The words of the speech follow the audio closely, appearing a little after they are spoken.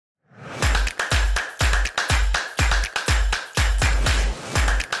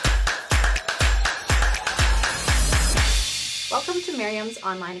Merriam's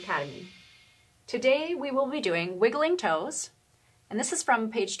Online Academy. Today we will be doing Wiggling Toes, and this is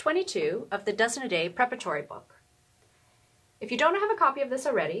from page 22 of the Dozen a Day Preparatory book. If you don't have a copy of this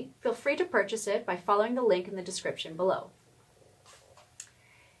already, feel free to purchase it by following the link in the description below.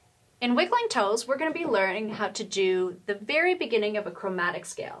 In Wiggling Toes, we're going to be learning how to do the very beginning of a chromatic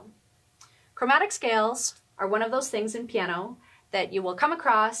scale. Chromatic scales are one of those things in piano that you will come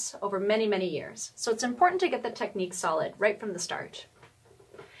across over many, many years. So it's important to get the technique solid right from the start.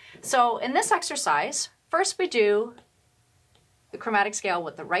 So in this exercise, first we do the chromatic scale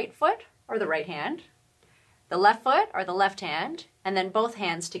with the right foot or the right hand, the left foot or the left hand, and then both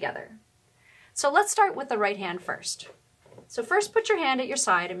hands together. So let's start with the right hand first. So first put your hand at your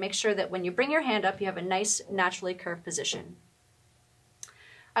side and make sure that when you bring your hand up, you have a nice naturally curved position.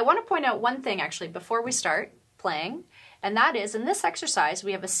 I want to point out one thing actually before we start playing, and that is in this exercise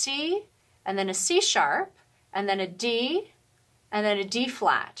we have a C and then a C sharp and then a D and then a D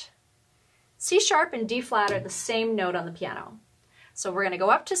flat. C sharp and D flat are the same note on the piano. So we're going to go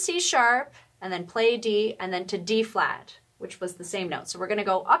up to C sharp and then play D and then to D flat, which was the same note. So we're going to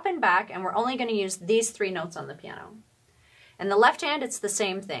go up and back, and we're only going to use these three notes on the piano. In the left hand it's the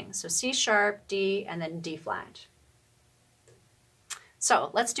same thing. So C sharp, D, and then D flat.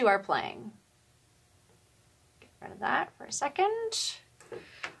 So let's do our playing. Get rid of that for a second.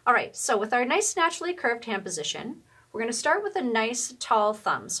 All right, so with our nice naturally curved hand position, we're going to start with a nice tall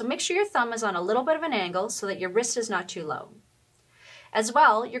thumb. So make sure your thumb is on a little bit of an angle so that your wrist is not too low. As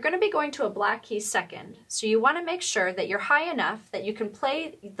well, you're going to be going to a black key second. So you want to make sure that you're high enough that you can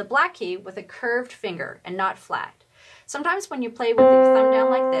play the black key with a curved finger and not flat. Sometimes when you play with your thumb down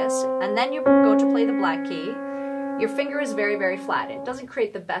like this and then you go to play the black key, your finger is very, very flat. It doesn't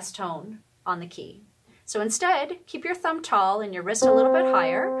create the best tone on the key. So instead, keep your thumb tall and your wrist a little bit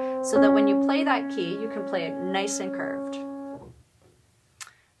higher so that when you play that key, you can play it nice and curved. I'm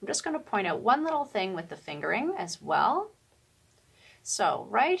just going to point out one little thing with the fingering as well. So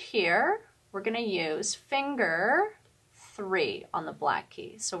right here, we're going to use finger 3 on the black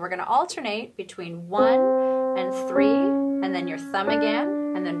key. So we're going to alternate between 1 and 3, and then your thumb again,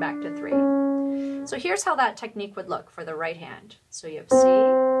 and then back to 3. So here's how that technique would look for the right hand. So you have C,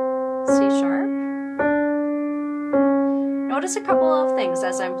 C sharp. Notice a couple of things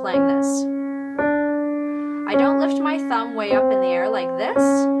as I'm playing this. I don't lift my thumb way up in the air like this,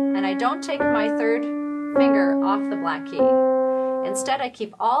 and I don't take my third finger off the black key. Instead, I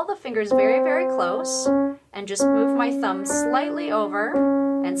keep all the fingers very, very close and just move my thumb slightly over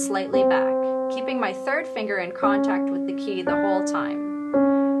and slightly back, keeping my third finger in contact with the key the whole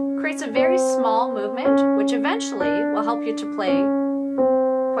time. Creates a very small movement, which eventually will help you to play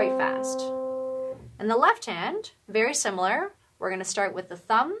quite fast. In the left hand, very similar. We're going to start with the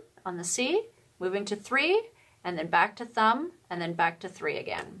thumb on the C, moving to 3, and then back to thumb, and then back to 3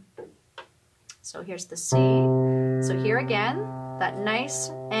 again. So here's the C. So here again, that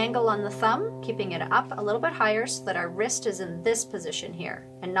nice angle on the thumb, keeping it up a little bit higher so that our wrist is in this position here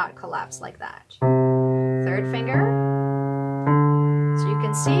and not collapse like that. Third finger. So you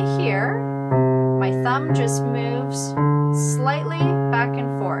can see here, my thumb just moves slightly back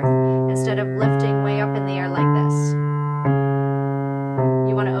and forth instead of lifting way up in the air like this.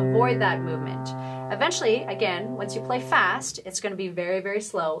 You want to avoid that movement. Eventually, again, once you play fast, it's going to be very, very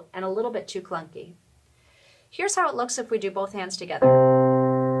slow and a little bit too clunky. Here's how it looks if we do both hands together.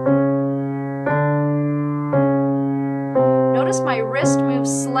 Notice my wrist moves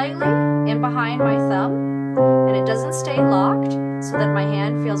slightly in behind my thumb, and it doesn't stay locked so that my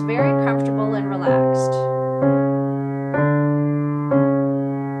hand feels very comfortable and relaxed.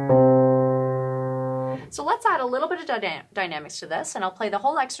 So let's add a little bit of dynamics to this, and I'll play the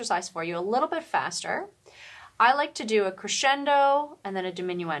whole exercise for you a little bit faster. I like to do a crescendo and then a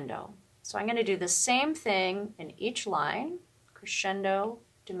diminuendo. So I'm going to do the same thing in each line, crescendo,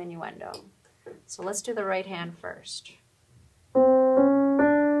 diminuendo. So let's do the right hand first.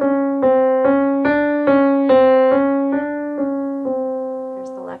 Here's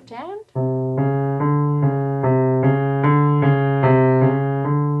the left hand.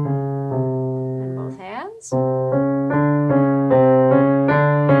 And both hands.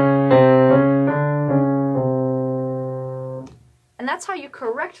 And that's how you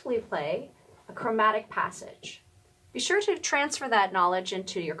correctly play a chromatic passage. Be sure to transfer that knowledge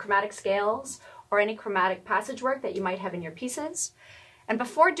into your chromatic scales or any chromatic passage work that you might have in your pieces. And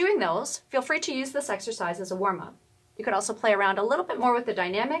before doing those, feel free to use this exercise as a warm-up. You could also play around a little bit more with the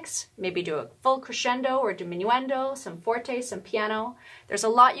dynamics, maybe do a full crescendo or diminuendo, some forte, some piano. There's a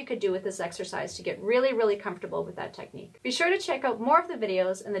lot you could do with this exercise to get really, really comfortable with that technique. Be sure to check out more of the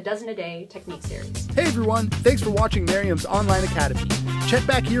videos in the Dozen a Day technique series. Hey everyone, thanks for watching Merriam's Online Academy. Check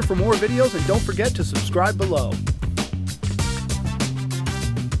back here for more videos and don't forget to subscribe below.